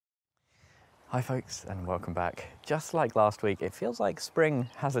Hi folks, and welcome back. Just like last week, it feels like spring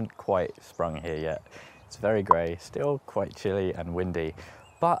hasn't quite sprung here yet. It's very grey, still quite chilly and windy,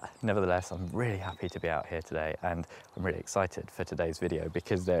 but nevertheless, I'm really happy to be out here today, and I'm really excited for today's video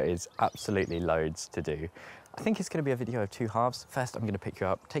because there is absolutely loads to do. I think it's going to be a video of two halves. First, I'm going to pick you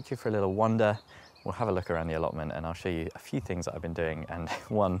up, take you for a little wander. We'll have a look around the allotment and I'll show you a few things that I've been doing and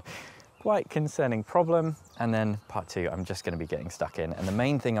one quite concerning problem, and then part two, I'm just going to be getting stuck in. And the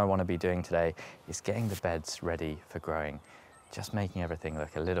main thing I want to be doing today is getting the beds ready for growing, just making everything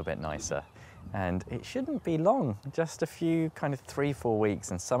look a little bit nicer. And it shouldn't be long, just a few kind of 3-4 weeks,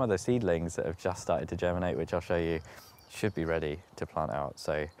 and some of the seedlings that have just started to germinate, which I'll show you, should be ready to plant out.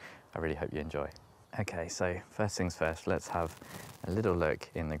 So I really hope you enjoy. Okay, so first things first, let's have a little look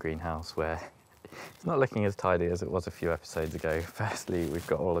in the greenhouse where it's not looking as tidy as it was a few episodes ago. Firstly, we've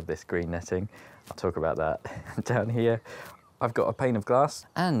got all of this green netting. I'll talk about that. Down here, I've got a pane of glass,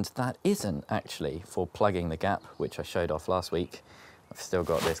 and that isn't actually for plugging the gap, which I showed off last week. I've still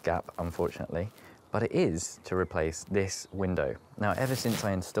got this gap, unfortunately, but it is to replace this window. Now, ever since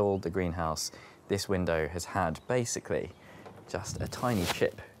I installed the greenhouse, this window has had basically just a tiny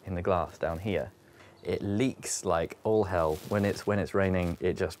chip in the glass down here. It leaks like all hell. When it's raining,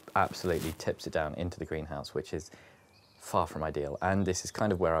 it just absolutely tips it down into the greenhouse, which is far from ideal. And this is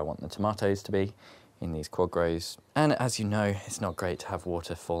kind of where I want the tomatoes to be, in these quad grows. And as you know, it's not great to have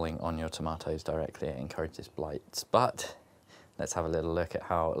water falling on your tomatoes directly. It encourages blights. But let's have a little look at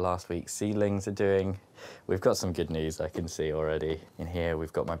how last week's seedlings are doing. We've got some good news I can see already. In here,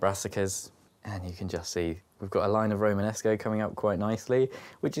 we've got my brassicas. And you can just see we've got a line of Romanesco coming up quite nicely,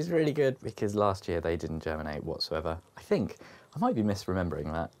 which is really good because last year they didn't germinate whatsoever. I think, I might be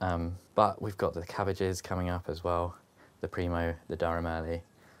misremembering that, but we've got the cabbages coming up as well, the Primo, the Durham Early.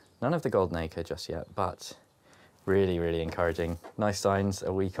 None of the Golden Acre just yet, but really, really encouraging. Nice signs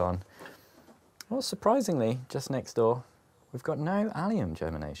a week on. Well, surprisingly, just next door, we've got no allium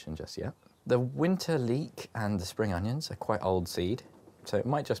germination just yet. The winter leek and the spring onions are quite old seed, so it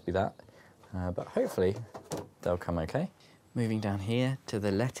might just be that. But hopefully they'll come okay. Moving down here to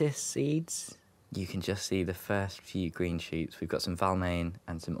the lettuce seeds, you can just see the first few green shoots. We've got some Valmain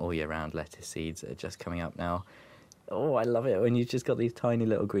and some all year round lettuce seeds that are just coming up now. Oh, I love it when you've just got these tiny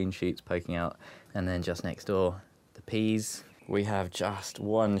little green shoots poking out. And then just next door, the peas. We have just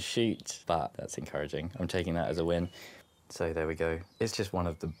one shoot, but that's encouraging. I'm taking that as a win. So there we go. It's just one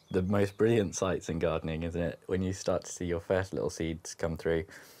of the most brilliant sights in gardening, isn't it? When you start to see your first little seeds come through.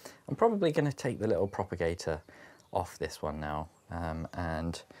 I'm probably going to take the little propagator off this one now,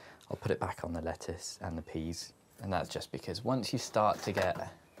 and I'll put it back on the lettuce and the peas. And that's just because once you start to get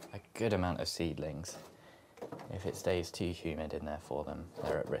a good amount of seedlings, if it stays too humid in there for them,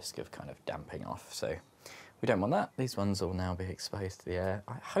 they're at risk of kind of damping off. So we don't want that. These ones will now be exposed to the air.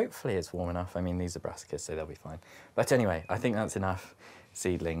 Hopefully it's warm enough. I mean, these are brassicas, so they'll be fine. But anyway, I think that's enough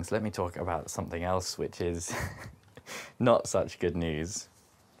seedlings. Let me talk about something else, which is not such good news.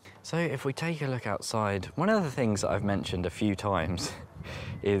 So if we take a look outside, one of the things that I've mentioned a few times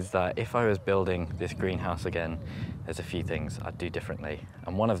is that if I was building this greenhouse again, there's a few things I'd do differently.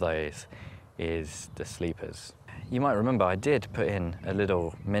 And one of those is the sleepers. You might remember I did put in a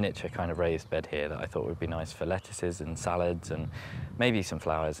little miniature kind of raised bed here that I thought would be nice for lettuces and salads and maybe some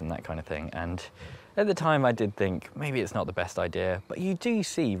flowers and that kind of thing. And at the time I did think maybe it's not the best idea, but you do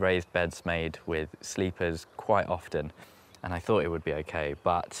see raised beds made with sleepers quite often. And I thought it would be okay,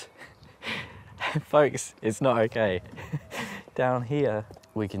 but folks, it's not okay. Down here,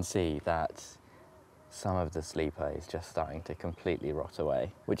 we can see that some of the sleeper is just starting to completely rot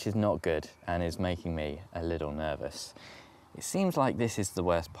away, which is not good and is making me a little nervous. It seems like this is the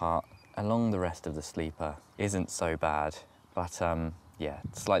worst part. Along the rest of the sleeper isn't so bad, but yeah,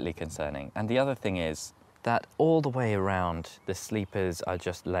 slightly concerning. And the other thing is that all the way around, the sleepers are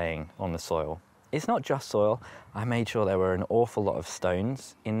just laying on the soil. It's not just soil. I made sure there were an awful lot of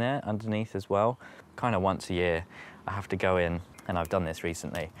stones in there underneath as well. Kind of once a year, I have to go in, and I've done this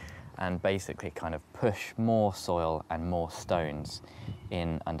recently, and basically kind of push more soil and more stones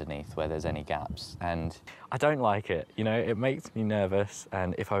in underneath where there's any gaps. And I don't like it, you know, it makes me nervous.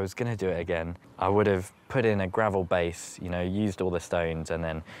 And if I was gonna do it again, I would have put in a gravel base, you know, used all the stones and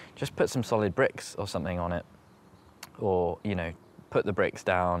then just put some solid bricks or something on it. Or, you know, put the bricks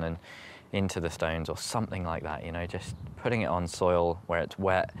down and into the stones or something like that, you know, just putting it on soil where it's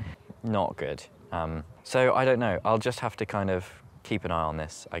wet, not good. So I don't know, I'll just have to kind of keep an eye on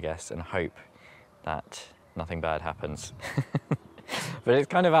this, I guess, and hope that nothing bad happens. But it's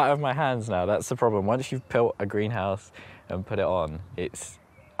kind of out of my hands now, that's the problem. Once you've built a greenhouse and put it on, it's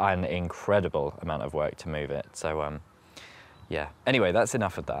an incredible amount of work to move it. So Yeah, anyway, that's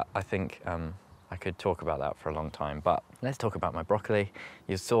enough of that. I think I could talk about that for a long time, but let's talk about my broccoli.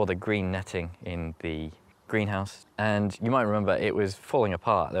 You saw the green netting in the greenhouse, and you might remember it was falling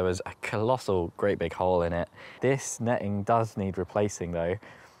apart. There was a colossal, great big hole in it. This netting does need replacing though,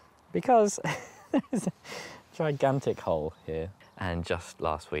 because there's a gigantic hole here. And just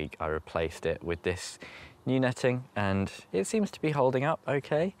last week I replaced it with this new netting, and it seems to be holding up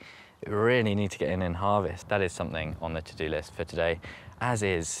okay. We really need to get in and harvest. That is something on the to-do list for today, as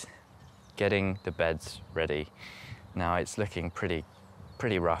is getting the beds ready. Now it's looking pretty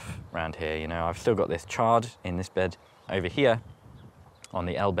rough around here. You know, I've still got this chard in this bed. Over here on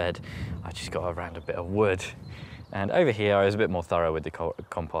the L bed, I just got around a bit of wood. And over here I was a bit more thorough with the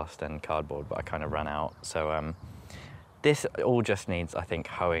compost and cardboard, but I kind of ran out. So this all just needs, I think,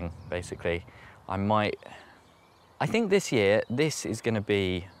 hoeing basically. I think this year, this is gonna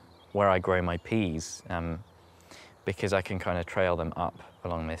be where I grow my peas, because I can kind of trail them up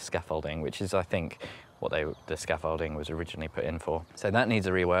along this scaffolding, which is, I think, what the scaffolding was originally put in for. So that needs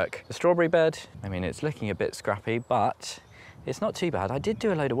a rework. The strawberry bed, I mean, it's looking a bit scrappy, but it's not too bad. I did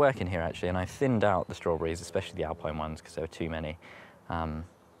do a load of work in here actually, and I thinned out the strawberries, especially the alpine ones, because there were too many.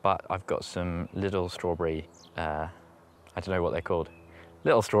 But I've got some little strawberry, I don't know what they're called,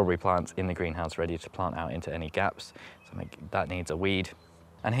 little strawberry plants in the greenhouse ready to plant out into any gaps. So that needs a weed.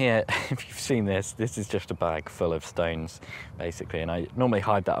 And here, if you've seen this is just a bag full of stones, basically. And I normally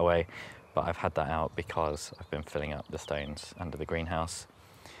hide that away, but I've had that out because I've been filling up the stones under the greenhouse.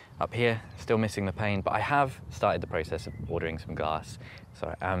 Up here, still missing the pane, but I have started the process of ordering some glass.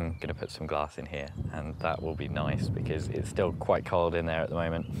 So I am gonna put some glass in here, and that will be nice because it's still quite cold in there at the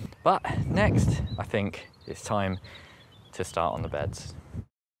moment. But next, I think it's time to start on the beds.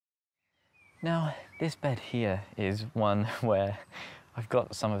 Now, this bed here is one where I've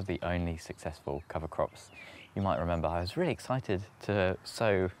got some of the only successful cover crops. You might remember I was really excited to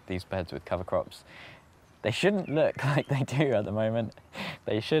sow these beds with cover crops. They shouldn't look like they do at the moment.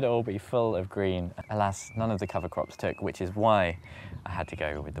 They should all be full of green. Alas, none of the cover crops took, which is why I had to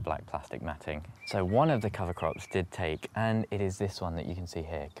go with the black plastic matting. So one of the cover crops did take, and it is this one that you can see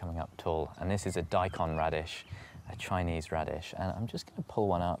here coming up tall. And this is a daikon radish, a Chinese radish. And I'm just gonna pull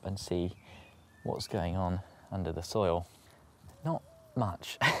one up and see what's going on under the soil. Not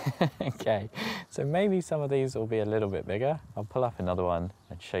much. Okay, so maybe some of these will be a little bit bigger. I'll pull up another one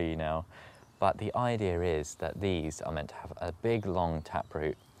and show you now. But the idea is that these are meant to have a big long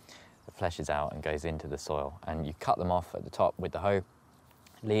taproot that fleshes out and goes into the soil, and you cut them off at the top with the hoe,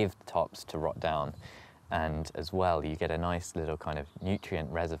 leave the tops to rot down, and as well you get a nice little kind of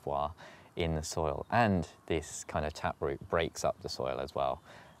nutrient reservoir in the soil, and this kind of taproot breaks up the soil as well.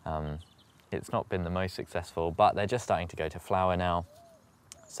 It's not been the most successful, but they're just starting to go to flower now.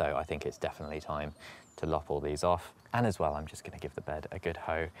 So I think it's definitely time to lop all these off. And as well, I'm just gonna give the bed a good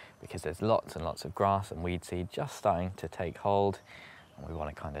hoe because there's lots and lots of grass and weed seed just starting to take hold, and we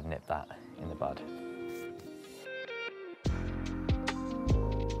wanna kind of nip that in the bud.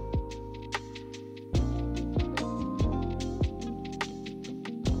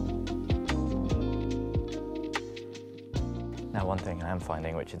 Now, one thing I am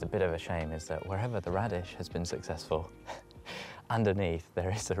finding, which is a bit of a shame, is that wherever the radish has been successful, underneath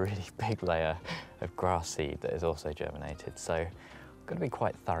there is a really big layer of grass seed that is also germinated. So I'm going to be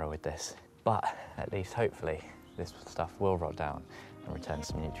quite thorough with this, but at least hopefully this stuff will rot down and return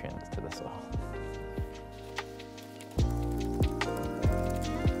some nutrients to the soil.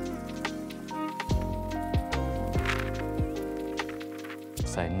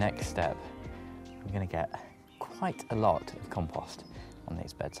 So next step, I'm going to get quite a lot of compost on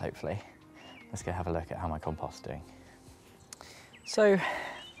these beds, hopefully. Let's go have a look at how my compost's doing. So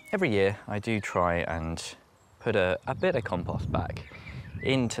every year I do try and put a bit of compost back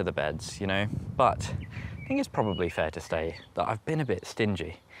into the beds, you know, but I think it's probably fair to say that I've been a bit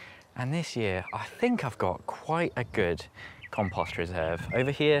stingy. And this year I think I've got quite a good compost reserve.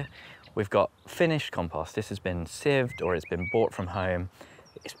 Over here we've got finished compost. This has been sieved or it's been bought from home.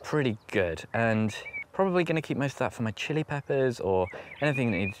 It's pretty good, and probably going to keep most of that for my chili peppers or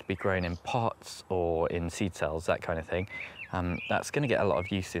anything that needs to be grown in pots or in seed cells, that kind of thing. That's going to get a lot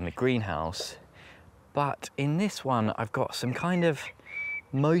of use in the greenhouse. But in this one, I've got some kind of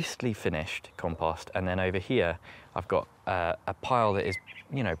mostly finished compost, and then over here, I've got a pile that is,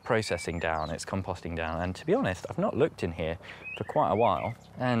 you know, processing down, it's composting down. And to be honest, I've not looked in here for quite a while.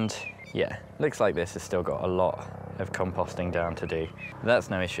 And yeah, looks like this has still got a lot of composting down to do. That's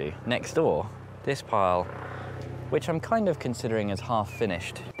no issue. Next door, this pile, which I'm kind of considering as half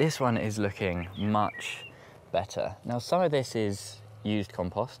finished, this one is looking much better. Now, some of this is used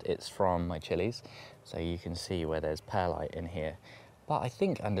compost. It's from my chilies. so you can see where there's perlite in here. But I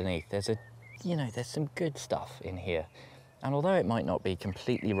think underneath there's there's some good stuff in here. And although it might not be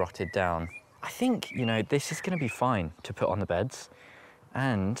completely rotted down, I think, this is going to be fine to put on the beds.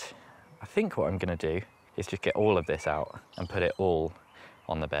 And I think what I'm going to do is just get all of this out and put it all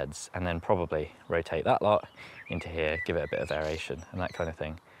on the beds, and then probably rotate that lot into here, give it a bit of aeration and that kind of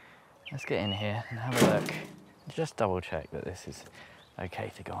thing. Let's get in here and have a look. Just double check that this is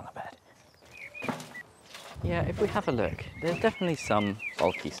okay to go on the bed. Yeah, if we have a look, there's definitely some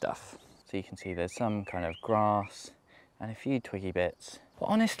bulky stuff. So you can see there's some kind of grass and a few twiggy bits. But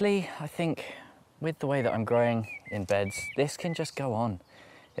honestly, I think with the way that I'm growing in beds, this can just go on.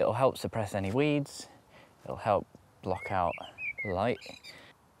 It'll help suppress any weeds. It'll help block out light.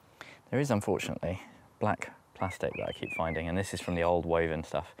 There is unfortunately black plastic that I keep finding, and this is from the old woven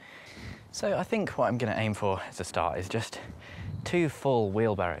stuff. So I think what I'm going to aim for as a start is just 2 full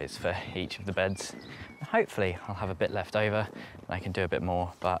wheelbarrows for each of the beds. And hopefully I'll have a bit left over and I can do a bit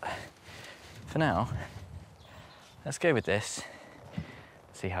more, but for now, let's go with this,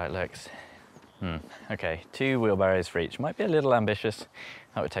 see how it looks. Okay, 2 wheelbarrows for each. Might be a little ambitious.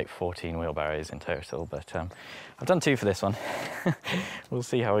 That would take 14 wheelbarrows in total, but I've done 2 for this one. We'll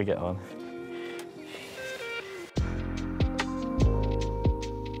see how we get on.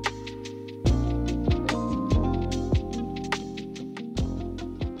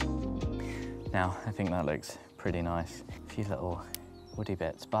 Now, I think that looks pretty nice. A few little woody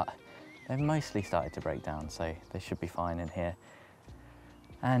bits, but they've mostly started to break down, so they should be fine in here.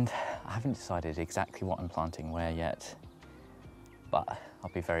 And I haven't decided exactly what I'm planting where yet, but I'll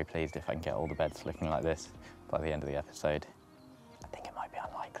be very pleased if I can get all the beds looking like this by the end of the episode. I think it might be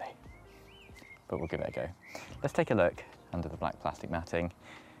unlikely, but we'll give it a go. Let's take a look under the black plastic matting,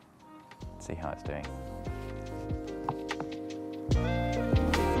 see how it's doing.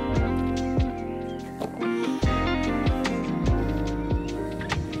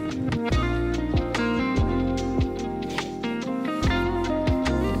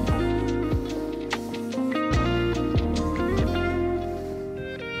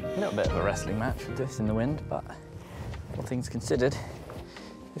 Bit of a wrestling match with this in the wind, but all things considered,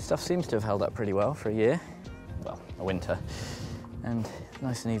 this stuff seems to have held up pretty well for a year, well, a winter, and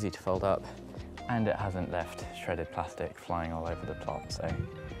nice and easy to fold up, and it hasn't left shredded plastic flying all over the plot, so I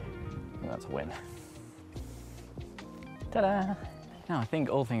think that's a win. Ta-da! Now I think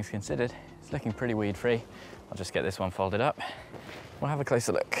all things considered, it's looking pretty weed free. I'll just get this one folded up. We'll have a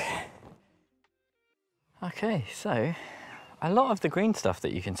closer look. Okay, so a lot of the green stuff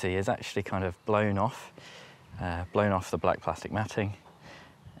that you can see is actually kind of blown off the black plastic matting,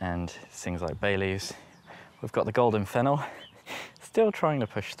 and things like bay leaves. We've got the golden fennel, still trying to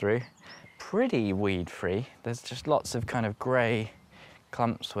push through. Pretty weed free. There's just lots of kind of grey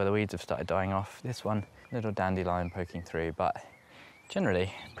clumps where the weeds have started dying off. This one, little dandelion poking through, but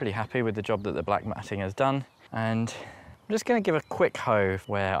generally pretty happy with the job that the black matting has done. And I'm just going to give a quick hoe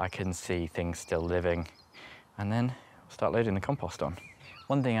where I can see things still living, and then start loading the compost on.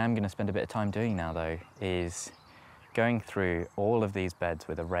 One thing I'm going to spend a bit of time doing now though is going through all of these beds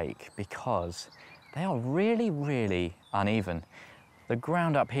with a rake, because they are really, really uneven. The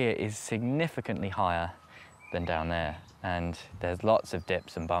ground up here is significantly higher than down there, and there's lots of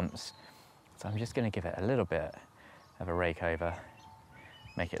dips and bumps. So I'm just going to give it a little bit of a rake over,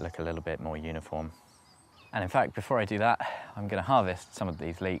 make it look a little bit more uniform. And in fact, before I do that, I'm going to harvest some of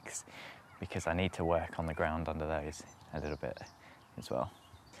these leeks, because I need to work on the ground under those a little bit as well.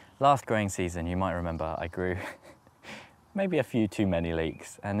 Last growing season, you might remember, I grew maybe a few too many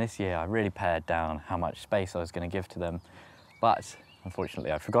leeks, and this year I really pared down how much space I was going to give to them, but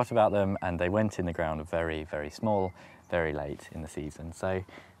unfortunately I forgot about them and they went in the ground very, very small, very late in the season. So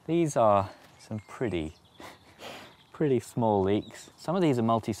these are some pretty small leeks. Some of these are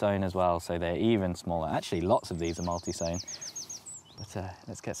multi-sown as well, so they're even smaller. Actually, lots of these are multi-sown. But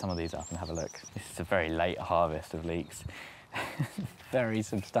let's get some of these up and have a look. This is a very late harvest of leeks. Very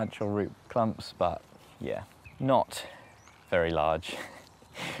substantial root clumps, but yeah, not very large.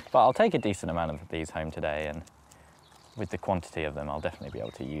 But I'll take a decent amount of these home today, and with the quantity of them, I'll definitely be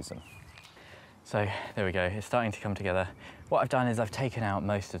able to use them. So there we go, it's starting to come together. What I've done is I've taken out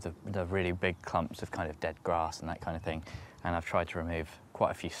most of the really big clumps of kind of dead grass and that kind of thing, and I've tried to remove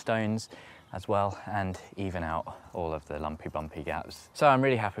quite a few stones as well, and even out all of the lumpy bumpy gaps. So I'm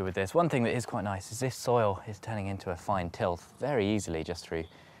really happy with this. One thing that is quite nice is this soil is turning into a fine tilth very easily just through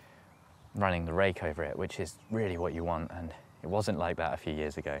running the rake over it, which is really what you want, and it wasn't like that a few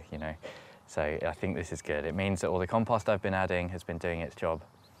years ago, you know. So I think this is good. It means that all the compost I've been adding has been doing its job.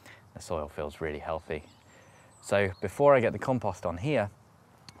 The soil feels really healthy. So before I get the compost on here,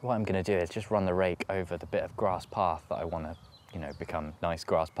 what I'm going to do is just run the rake over the bit of grass path that I want to, become nice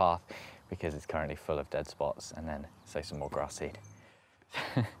grass path, because it's currently full of dead spots, and then sow some more grass seed.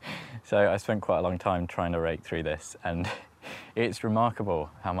 So I spent quite a long time trying to rake through this, and it's remarkable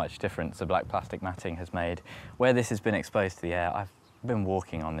how much difference the black plastic matting has made. Where this has been exposed to the air, I've been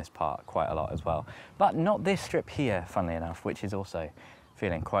walking on this part quite a lot as well, but not this strip here, funnily enough, which is also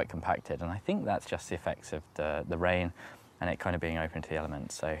feeling quite compacted, and I think that's just the effects of the rain and it kind of being open to the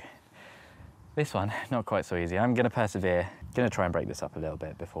elements. So this one, not quite so easy. I'm going to persevere, going to try and break this up a little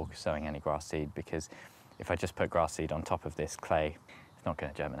bit before sowing any grass seed, because if I just put grass seed on top of this clay, it's not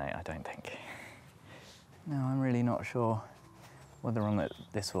going to germinate, I don't think. Now, I'm really not sure whether or not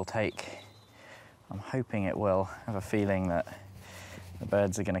this will take. I'm hoping it will. I have a feeling that the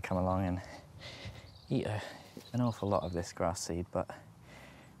birds are going to come along and eat an awful lot of this grass seed, but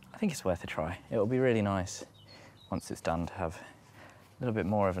I think it's worth a try. It will be really nice once it's done to have a little bit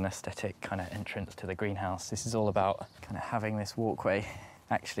more of an aesthetic kind of entrance to the greenhouse. This is all about kind of having this walkway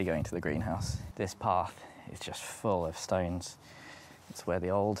actually going to the greenhouse. This path is just full of stones. It's where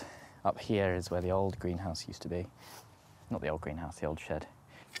up here is where the old greenhouse used to be. Not the old greenhouse, the old shed.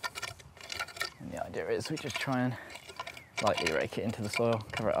 And the idea is we just try and lightly rake it into the soil,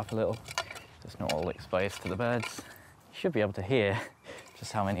 cover it up a little, so it's not all exposed to the birds. You should be able to hear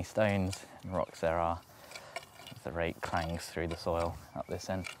just how many stones and rocks there are as the rake clangs through the soil up this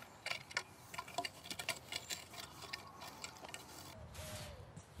end.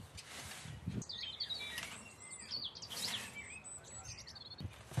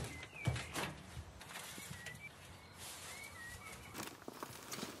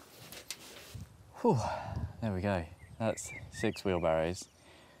 Whew, there we go. That's 6 wheelbarrows,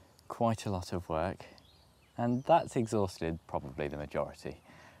 quite a lot of work, and that's exhausted probably the majority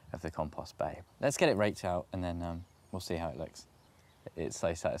of the compost bay. Let's get it raked out and then we'll see how it looks. It's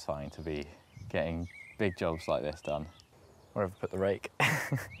so satisfying to be getting big jobs like this done. Where have I put the rake?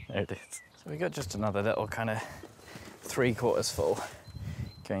 There it is. So we've got just another little kind of 3/4 full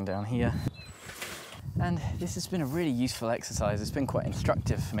going down here. And this has been a really useful exercise. It's been quite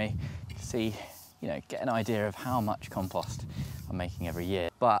instructive for me to see, get an idea of how much compost I'm making every year.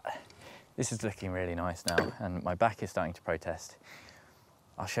 But this is looking really nice now, and my back is starting to protest.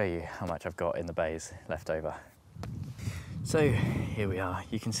 I'll show you how much I've got in the bays left over. So here we are.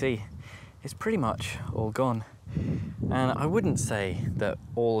 You can see it's pretty much all gone. And I wouldn't say that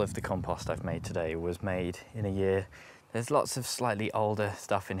all of the compost I've made today was made in a year. There's lots of slightly older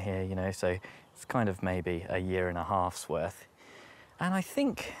stuff in here, so it's kind of maybe a 1.5 years worth. And I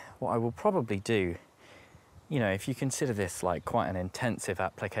think what I will probably do, if you consider this like quite an intensive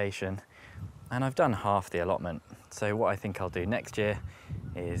application, and I've done half the allotment, so what I think I'll do next year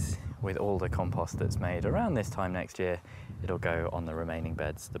is, with all the compost that's made around this time next year, it'll go on the remaining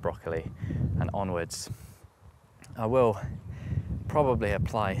beds, the broccoli, and onwards. I will probably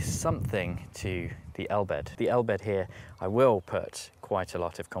apply something to the L bed. The L bed here, I will put quite a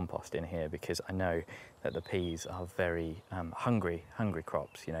lot of compost in here, because I know that the peas are very hungry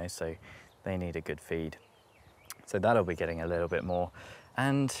crops, so they need a good feed. So that'll be getting a little bit more.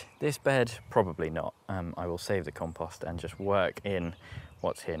 And this bed, probably not. I will save the compost and just work in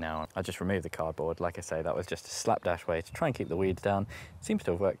what's here now. I just removed the cardboard. Like I say, that was just a slapdash way to try and keep the weeds down. It seems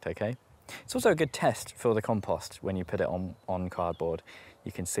to have worked okay. It's also a good test for the compost when you put it on cardboard.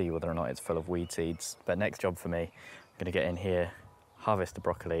 You can see whether or not it's full of weed seeds. But next job for me, I'm gonna get in here, harvest the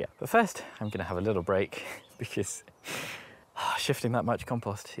broccoli. But first, I'm gonna have a little break because shifting that much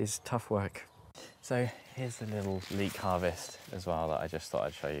compost is tough work. So here's the little leek harvest as well that I just thought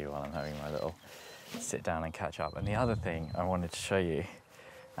I'd show you while I'm having my little sit down and catch up. And the other thing I wanted to show you,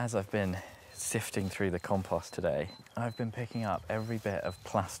 as I've been sifting through the compost today, I've been picking up every bit of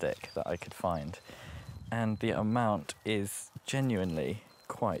plastic that I could find, and the amount is genuinely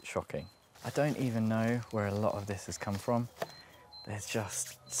quite shocking. I don't even know where a lot of this has come from. There's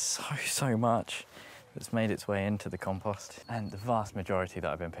just so much that's made its way into the compost, and the vast majority that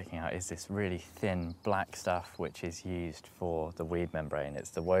I've been picking out is this really thin black stuff which is used for the weed membrane. It's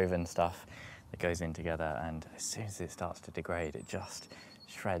the woven stuff that goes in together, and as soon as it starts to degrade, it just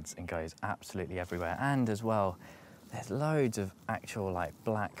shreds and goes absolutely everywhere. And as well, there's loads of actual like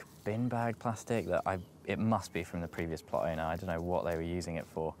black bin bag plastic that it must be from the previous plot owner. I don't know what they were using it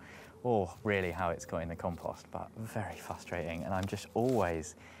for, or really how it's got in the compost, but very frustrating. And I'm just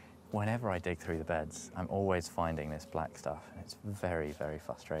always, whenever I dig through the beds, I'm always finding this black stuff, and it's very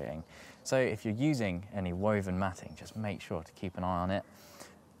frustrating. So if you're using any woven matting, just make sure to keep an eye on it.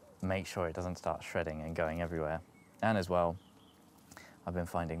 Make sure it doesn't start shredding and going everywhere. And as well, I've been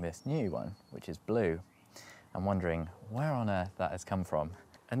finding this new one, which is blue. I'm wondering where on earth that has come from.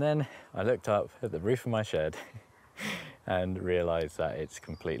 And then I looked up at the roof of my shed and realised that it's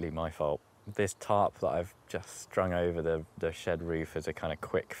completely my fault. This tarp that I've just strung over the shed roof as a kind of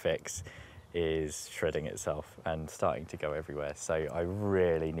quick fix is shredding itself and starting to go everywhere. So I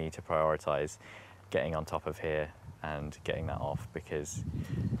really need to prioritise getting on top of here and getting that off, because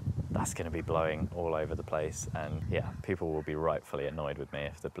that's going to be blowing all over the place, and yeah, people will be rightfully annoyed with me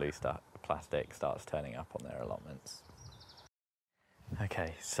if the blue plastic starts turning up on their allotments.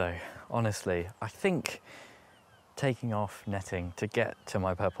 Okay, so honestly, I think taking off netting to get to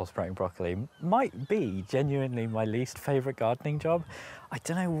my purple sprouting broccoli might be genuinely my least favourite gardening job. I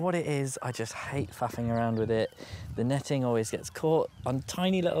don't know what it is, I just hate faffing around with it. The netting always gets caught on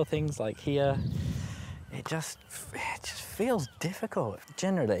tiny little things like here. It just feels difficult,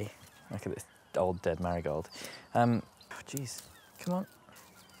 generally. Look at this old dead marigold. Geez, come on.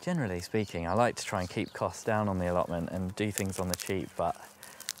 Generally speaking, I like to try and keep costs down on the allotment and do things on the cheap, but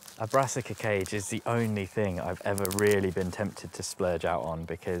a brassica cage is the only thing I've ever really been tempted to splurge out on,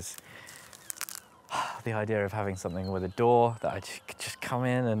 because the idea of having something with a door that I could just come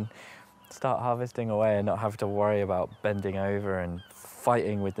in and start harvesting away and not have to worry about bending over and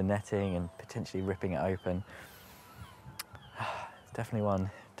fighting with the netting and potentially ripping it open. Definitely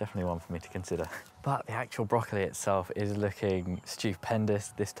one for me to consider. But the actual broccoli itself is looking stupendous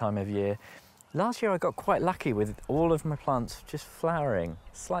this time of year. Last year I got quite lucky with all of my plants just flowering,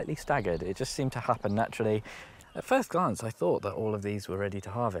 slightly staggered. It just seemed to happen naturally. At first glance I thought that all of these were ready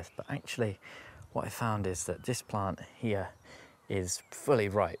to harvest, but actually what I found is that this plant here is fully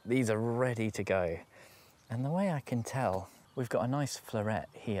ripe. These are ready to go. And the way I can tell, we've got a nice floret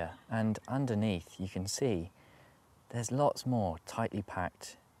here, and underneath you can see there's lots more tightly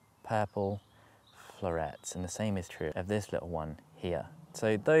packed purple florets, and the same is true of this little one here.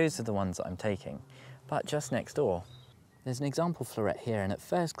 So those are the ones that I'm taking. But just next door, there's an example floret here, and at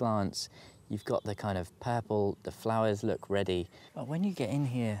first glance you've got the kind of purple, the flowers look ready. But when you get in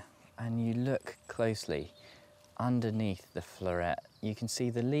here and you look closely, underneath the floret, you can see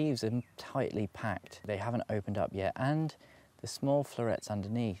the leaves are tightly packed. They haven't opened up yet, and the small florets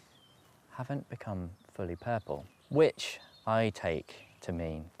underneath haven't become fully purple, which I take to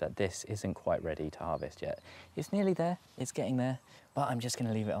mean that this isn't quite ready to harvest yet. It's nearly there, it's getting there, but I'm just going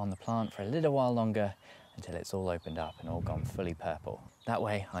to leave it on the plant for a little while longer until it's all opened up and all gone fully purple. That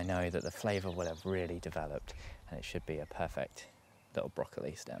way I know that the flavour will have really developed and it should be a perfect little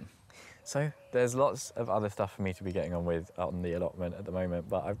broccoli stem. So there's lots of other stuff for me to be getting on with on the allotment at the moment,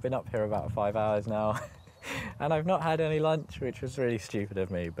 but I've been up here about 5 hours now and I've not had any lunch, which was really stupid of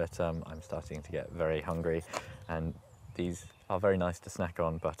me, but I'm starting to get very hungry, and these are very nice to snack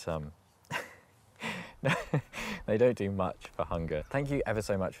on, but they don't do much for hunger. Thank you ever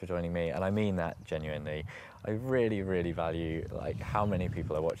so much for joining me, and I mean that genuinely. I really, really value how many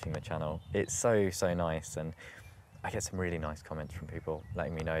people are watching the channel. It's so nice, and I get some really nice comments from people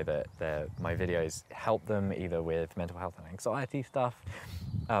letting me know that my videos help them either with mental health and anxiety stuff,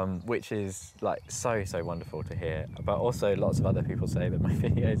 which is so wonderful to hear. But also lots of other people say that my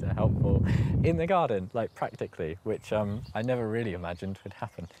videos are helpful in the garden, practically, which I never really imagined would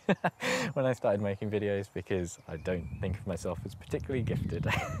happen when I started making videos, because I don't think of myself as particularly gifted.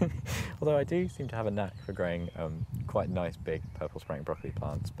 Although I do seem to have a knack for growing quite nice big purple sprouting broccoli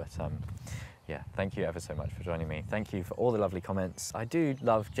plants. But yeah, thank you ever so much for joining me. Thank you for all the lovely comments. I do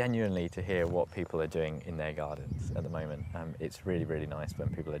love genuinely to hear what people are doing in their gardens at the moment. It's really, really nice when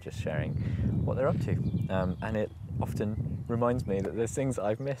people are just sharing what they're up to. And it often reminds me that there's things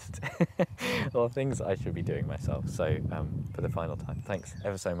I've missed or things I should be doing myself. So for the final time, thanks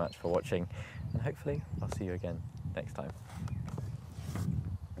ever so much for watching, and hopefully I'll see you again next time.